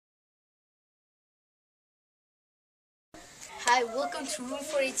Hi, welcome to Room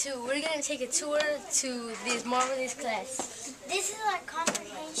 42. We're going to take a tour to this marvelous class. This is our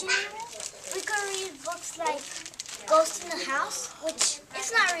comprehension area. We can read books like Ghost in the House, which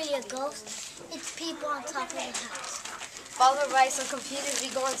it's not really a ghost, it's people on top of the house. Followed by some computers, we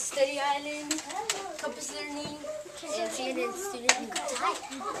go on Study Island, Compass Learning, and CNN Student.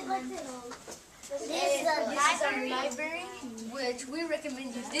 This is our library, which we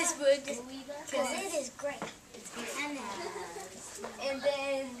recommend you this book Because it is great. And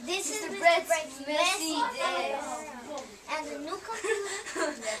then This is Mr. Mr. Brett's Brecht's messy desk. And the new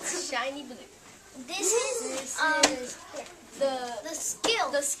computer. That's shiny blue. This is the skill.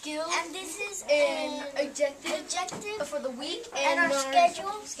 The skill And this is and an objective for the week and our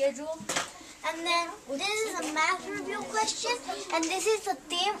schedule. And then this is a math review question, and this is the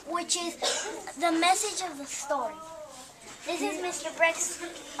theme, which is the message of the story. This is Mr. Brecht's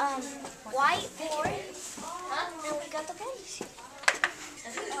whiteboard, and we got the page.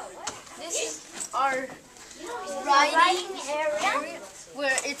 This is our Writing area.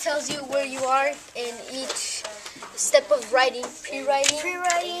 where it tells you where you are in each step of writing: pre-writing,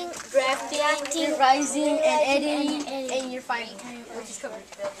 drafting, revising, and editing, and your final, which is covered.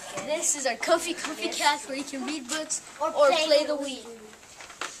 This is our comfy cast where you can read books or play the Wii.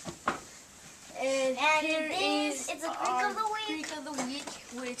 And here is it's a our Greek Greek of the week,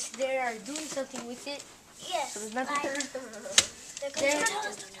 which they are doing something with it. Yes. So there's nothing. Like, Then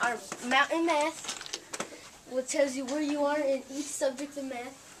our mountain math, which tells you where you are in each subject of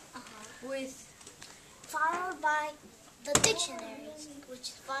math, with followed by the dictionaries,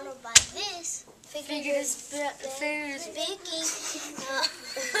 which is followed by this figures speaking.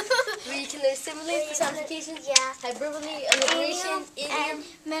 where you can assimilate personification, hyperbole, alliteration, idiom,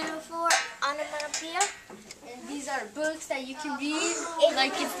 metaphor, onomatopoeia. and these are books that you can read,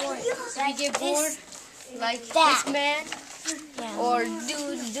 like if you get bored, like that. this man, or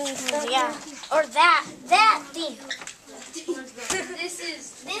dude doing something. Or that thing. This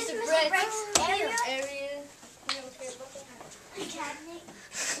is This Mr. is Brecht's Brecht's area. Cabinet.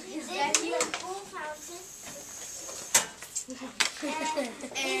 His This vacuum. is a pool fountain.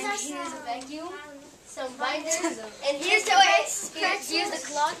 And These here's are a vacuum, some binders, and Here's here's the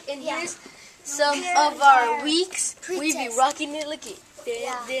clock, and here's some of our weeks. We be rocking it. Look at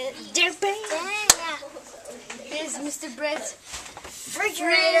Here's Mr. Brett's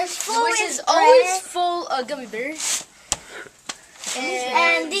refrigerator, which is always full of gummy bears.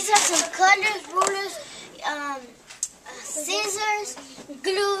 And these are some colors, rulers, scissors,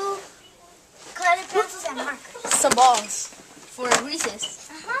 glue, colored pencils, and markers. Some balls for recess.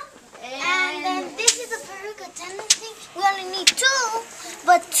 And then this is a perfect attendance thing. We only need 2,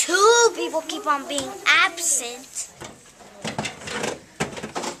 but 2 people keep on being absent.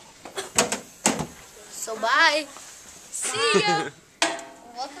 So bye. See ya.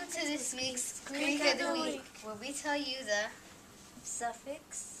 Welcome to this week's Greek of the Week, where we tell you the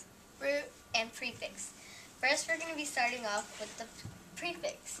suffix, root, and prefix. First, we're going to be starting off with the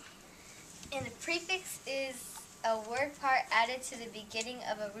prefix. And the prefix is a word part added to the beginning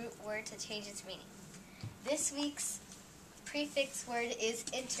of a root word to change its meaning. This week's prefix word is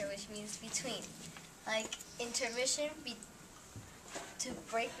inter, which means between. Like intermission, to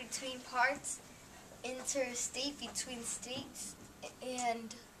break between parts, interstate, between states,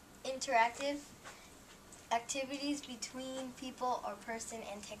 and interactive, activities between people or person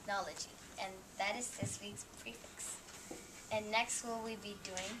and technology. And that is this week's prefix. And next we'll be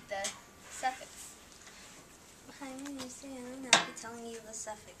doing the suffix. Hi, my name is Diana, and I'll be telling you the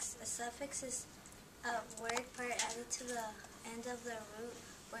suffix. A suffix is a word part added to the end of the root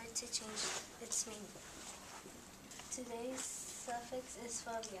word to change its meaning. Today's suffix is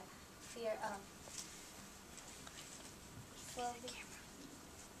phobia, fear of.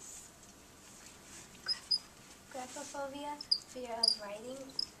 Graphophobia, fear of writing.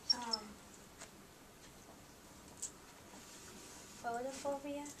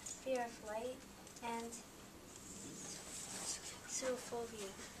 Photophobia, fear of light, and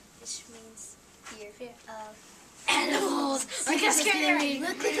zoophobia, which means fear of Animals! Look at scary.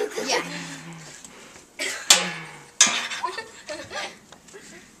 Yeah.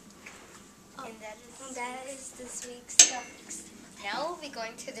 And that is this week's suffix. Now we'll be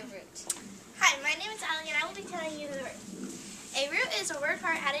going to the root. Hi, my name is Allie, and I will be telling you the root. A root is a word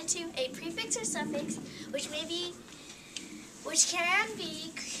part added to a prefix or suffix, which can be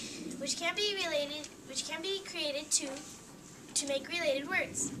created to make related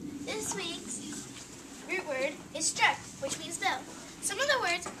words. This week's root word is struck, which means build. Some of the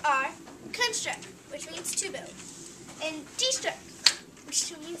words are construct, which means to build, and destruct, which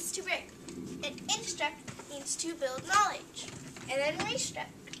two means to break. And instruct means to build knowledge. And then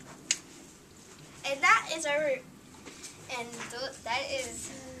restruct. And that is our root. And that is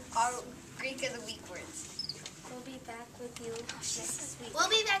our Greek of the Week words. We'll be back with you next week. We'll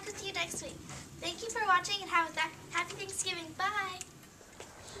be back with you next week. Thank you for watching and have a happy Thanksgiving. Bye.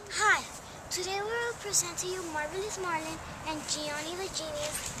 Hi, today we will present to you Marvelous Marlin and Gianni the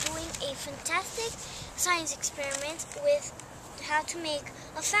Genius doing a fantastic science experiment with how to make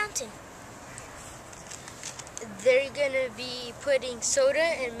a fountain. They're gonna be putting soda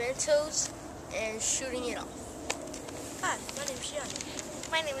and Mentos and shooting it off. Hi, my name is Gianni.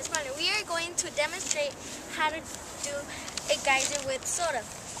 My name is Marlin. We are going to demonstrate how to do a geyser with soda.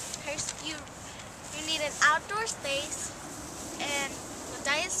 First, you need an outdoor space and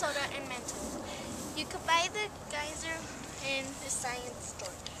diet soda and Mentos. You could buy the geyser in the science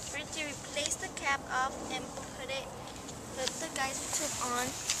store. First, you replace the cap off and put the geyser tube on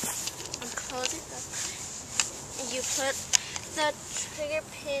and close it up. And you put the trigger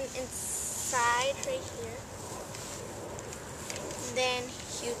pin inside right here. Then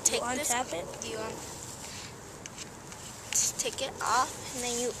you take untap it? You just take it off, and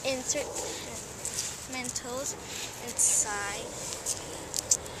then you insert Mentos inside.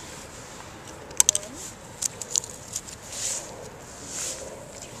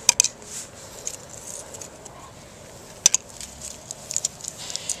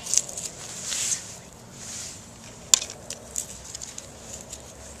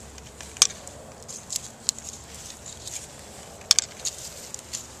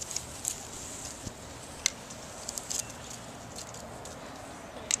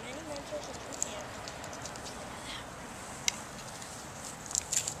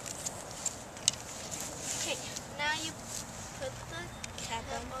 Okay, now you put the cap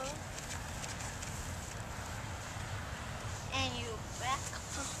on and you back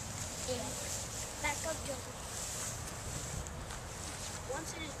up Joker. Once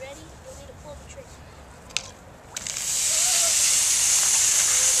it is ready, you'll need to pull the trigger.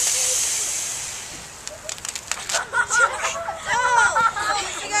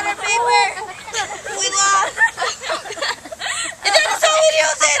 We got our paper! We lost! And then that's how we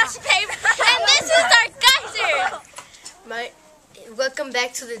use it! And this is our geyser! Welcome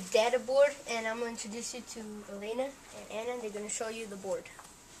back to the data board, and I'm going to introduce you to Elena and Anna. They're going to show you the board.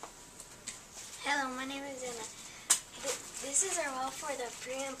 Hello, my name is Anna. This is our well for the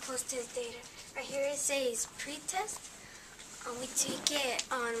pre and post test data. Right here it says pre-test. We take it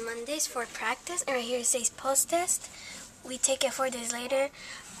on Mondays for practice, and right here it says post test. We take it 4 days later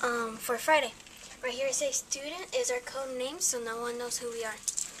for Friday. Right here it says student is our code name, so no one knows who we are.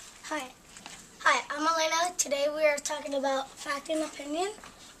 Hi, I'm Elena. Today we are talking about fact and opinion.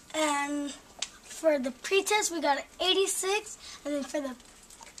 And for the pre-test, we got an 86. And then for the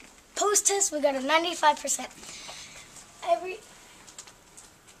post-test, we got a 95%.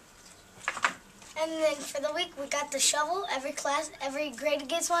 And then for the week, we got the shovel. Every grade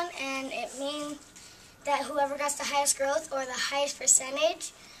gets one. And it means that whoever got the highest growth or the highest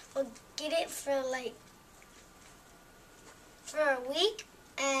percentage will get it for a week.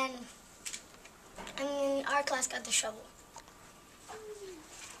 And then our class got the shovel.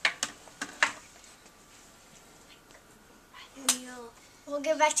 We'll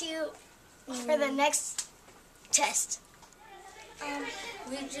get back to you for the next test.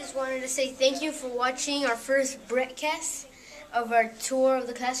 We just wanted to say thank you for watching our first Brechtcast of our tour of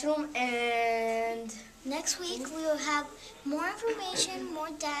the classroom, and Next week we will have more information, more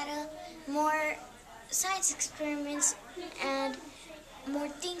data, more science experiments, and more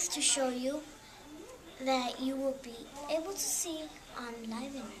things to show you that you will be able to see on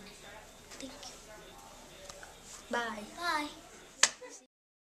live internet. Thank you. bye. Bye.